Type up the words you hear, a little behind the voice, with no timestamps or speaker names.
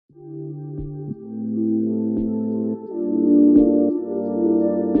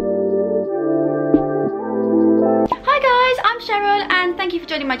thank you for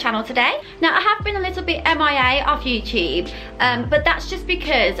joining my channel today. Now, I have been a little bit MIA off YouTube, but that's just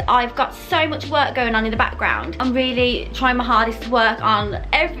because I've got so much work going on in the background. I'm really trying my hardest to work on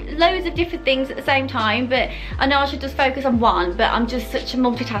loads of different things at the same time, but I know I should just focus on one, but I'm just such a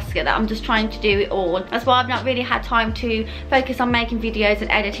multitasker that I'm just trying to do it all. That's why I've not really had time to focus on making videos and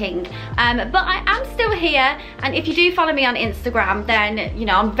editing. But I am still here, and if you do follow me on Instagram, then you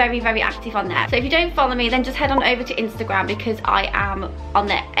know I'm very active on there. So if you don't follow me, then just head on over to Instagram, because I am on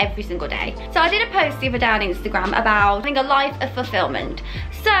there every single day. So I did a post the other day on Instagram about having a life of fulfillment.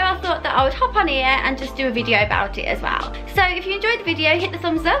 So I thought that I would hop on here and just do a video about it as well. So if you enjoyed the video, hit the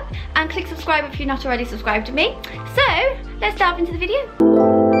thumbs up and click subscribe if you're not already subscribed to me. So let's dive into the video.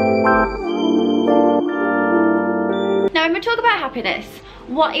 Now, when we talk about happiness,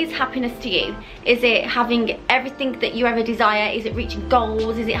 what is happiness to you? Is it having everything that you ever desire? Is it reaching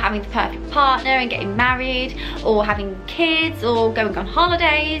goals? Is it having the perfect partner and getting married, or having kids, or going on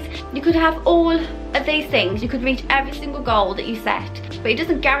holidays? You could have all of these things. You could reach every single goal that you set, but it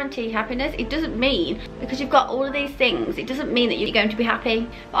doesn't guarantee happiness. It doesn't mean because you've got all of these things, it doesn't mean that you're going to be happy.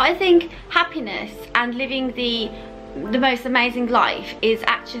 But I think happiness and living the most amazing life is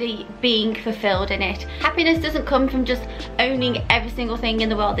actually being fulfilled in it. Happiness doesn't come from just owning every single thing in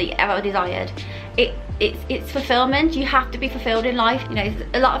the world that you ever desired. It's fulfillment. You have to be fulfilled in life. You know,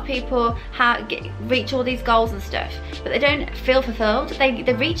 a lot of people reach all these goals and stuff, but they don't feel fulfilled. They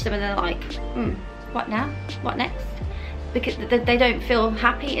reach them and they're like, what now? What next? Because they don't feel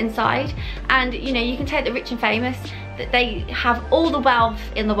happy inside. And you know, you can take the rich and famous, that they have all the wealth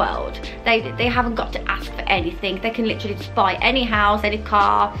in the world. They haven't got to ask for anything. They can literally just buy any house, any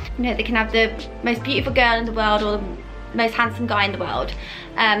car. You know, they can have the most beautiful girl in the world or the most handsome guy in the world.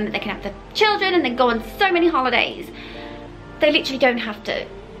 They can have the children and then go on so many holidays. They literally don't have to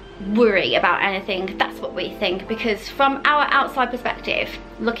worry about anything. That's what we think, because from our outside perspective,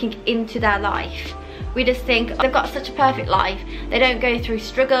 looking into their life, we just think, oh, they've got such a perfect life. They don't go through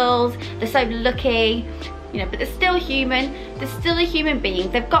struggles. They're so lucky. You know, but they're still human. They're still a human being.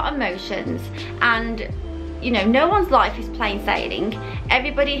 They've got emotions, and you know, no one's life is plain sailing.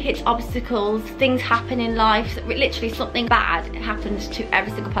 Everybody hits obstacles. Things happen in life. Literally, something bad happens to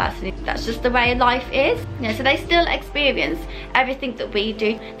every single person. That's just the way life is. You know, so they still experience everything that we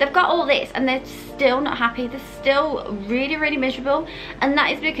do. They've got all this, and they're still not happy. They're still really miserable, and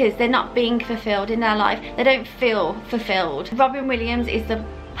that is because they're not being fulfilled in their life. They don't feel fulfilled. Robin Williams is the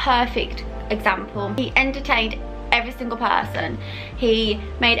perfect example. He entertained every single person. He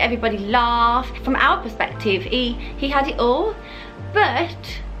made everybody laugh. From our perspective, he had it all,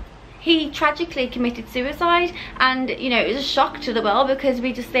 but he tragically committed suicide, and you know, it was a shock to the world, because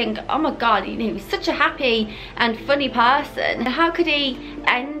we just think, oh my god, you know, he was such a happy and funny person. How could he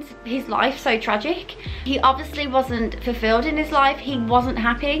end his life so tragic? He obviously wasn't fulfilled in his life. He wasn't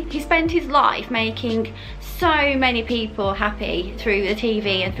happy. He spent his life making so many people happy through the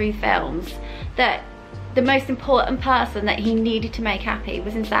TV and through films, that the most important person that he needed to make happy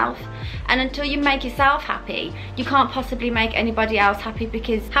was himself. And until you make yourself happy, you can't possibly make anybody else happy,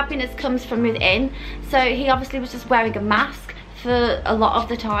 because happiness comes from within. So he obviously was just wearing a mask for a lot of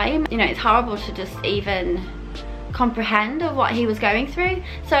the time. You know, it's horrible to just even comprehend of what he was going through.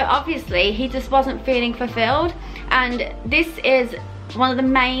 So obviously he just wasn't feeling fulfilled, and this is one of the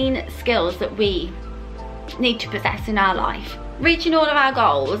main skills that we need to possess in our life. Reaching all of our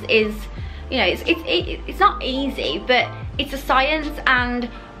goals is, you know, it's not easy, but it's a science, and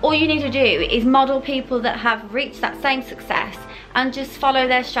all you need to do is model people that have reached that same success and just follow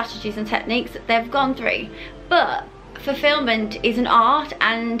their strategies and techniques that they've gone through. But fulfillment is an art,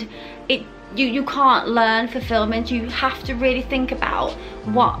 and you can't learn fulfillment. You have to really think about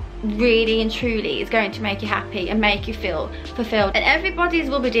what really and truly is going to make you happy and make you feel fulfilled. And everybody's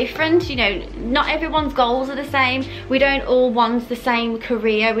will be different. You know, not everyone's goals are the same. We don't all want the same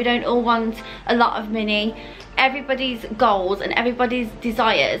career. We don't all want a lot of money. Everybody's goals and everybody's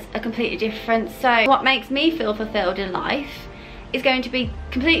desires are completely different. So what makes me feel fulfilled in life is going to be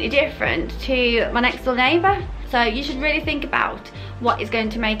completely different to my next door neighbour. So you should really think about what is going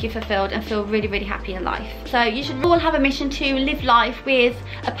to make you fulfilled and feel really happy in life. So you should all have a mission to live life with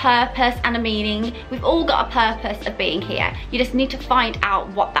a purpose and a meaning. We've all got a purpose of being here. You just need to find out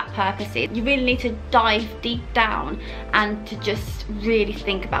what that purpose is. You really need to dive deep down and to just really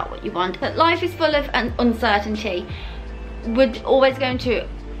think about what you want. But life is full of uncertainty. We're always going to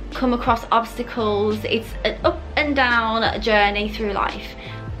come across obstacles. It's an up and down journey through life.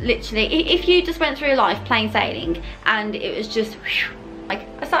 Literally, if you just went through life plain sailing and it was just whew, like,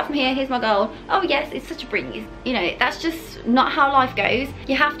 I start from here, here's my goal, oh yes, it's such a breeze, you know, that's just not how life goes.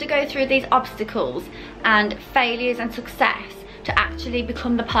 You have to go through these obstacles and failures and success to actually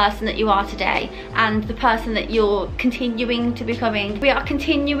become the person that you are today and the person that you're continuing to becoming. We are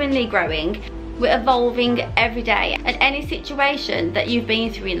continually growing. We're evolving every day. And any situation that you've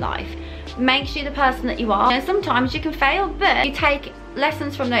been through in life makes you the person that you are. Sometimes you can fail, but you take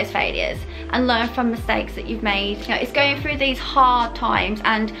lessons from those failures and learn from mistakes that you've made. It's going through these hard times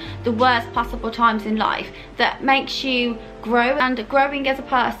and the worst possible times in life that makes you grow, and growing as a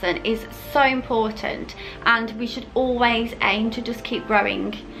person is so important, and we should always aim to just keep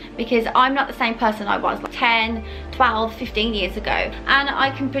growing, because I'm not the same person I was like 10, 12, 15 years ago, and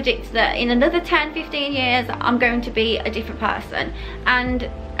I can predict that in another 10, 15 years I'm going to be a different person.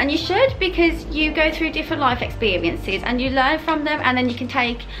 And you should, because you go through different life experiences and you learn from them, and then you can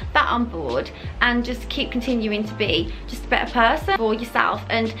take that on board and just keep continuing to be just a better person for yourself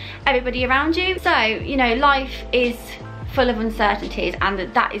and everybody around you. So, you know, life is full of uncertainties, and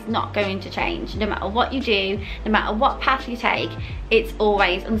that is not going to change. No matter what you do, no matter what path you take, it's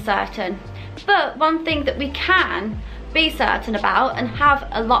always uncertain. But one thing that we can be certain about and have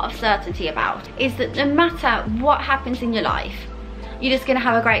a lot of certainty about is that no matter what happens in your life, you're just going to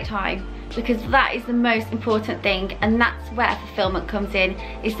have a great time, because that is the most important thing, and that's where fulfillment comes in,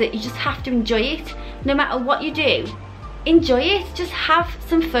 is that you just have to enjoy it. No matter what you do, enjoy it. Just have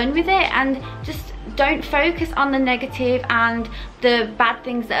some fun with it, and just don't focus on the negative and the bad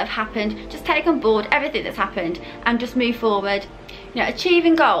things that have happened. Just take on board everything that's happened and just move forward. You know,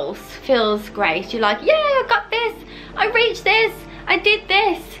 achieving goals feels great. You're like, yeah, I got this, I reached this, I did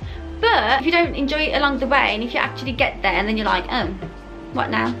this. But if you don't enjoy it along the way, and if you actually get there and then you're like,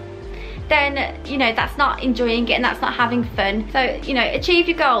 what now? Then, you know, that's not enjoying it, and that's not having fun. So, you know, achieve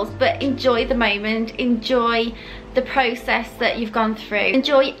your goals, but enjoy the moment, enjoy the process that you've gone through,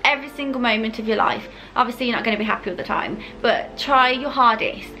 enjoy every single moment of your life. Obviously you're not going to be happy all the time, but try your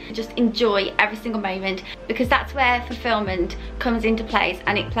hardest. Just enjoy every single moment, because that's where fulfillment comes into place,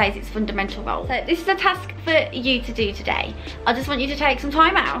 and it plays its fundamental role. So this is a task for you to do today. I just want you to take some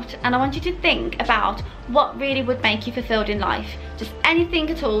time out, and I want you to think about what really would make you fulfilled in life. Just anything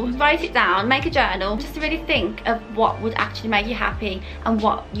at all. Write it down, make a journal, just to really think of what would actually make you happy and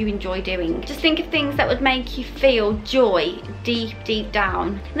what you enjoy doing. Just think of things that would make you feel joy deep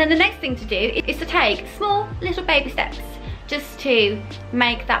down. And then the next thing to do is to take small little baby steps just to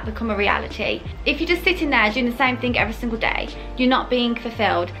make that become a reality. If you're just sitting there doing the same thing every single day, you're not being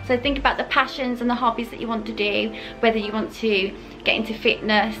fulfilled. So think about the passions and the hobbies that you want to do, whether you want to get into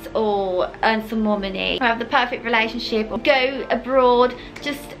fitness or earn some more money, or have the perfect relationship, or go abroad,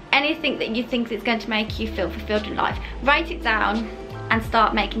 just anything that you think is going to make you feel fulfilled in life. Write it down and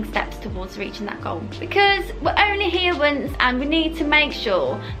start making steps towards reaching that goal, because we're only here once, and we need to make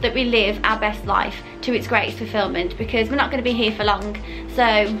sure that we live our best life to its greatest fulfillment, because we're not going to be here for long,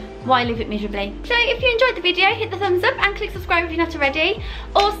 so why live it miserably? So if you enjoyed the video, hit the thumbs up and click subscribe if you're not already.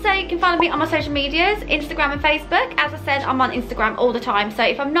 Also, you can follow me on my social medias, Instagram and Facebook. As I said, I'm on Instagram all the time, so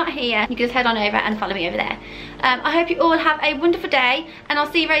if I'm not here, you can just head on over and follow me over there. I hope you all have a wonderful day, and I'll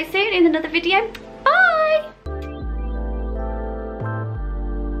see you very soon in another video.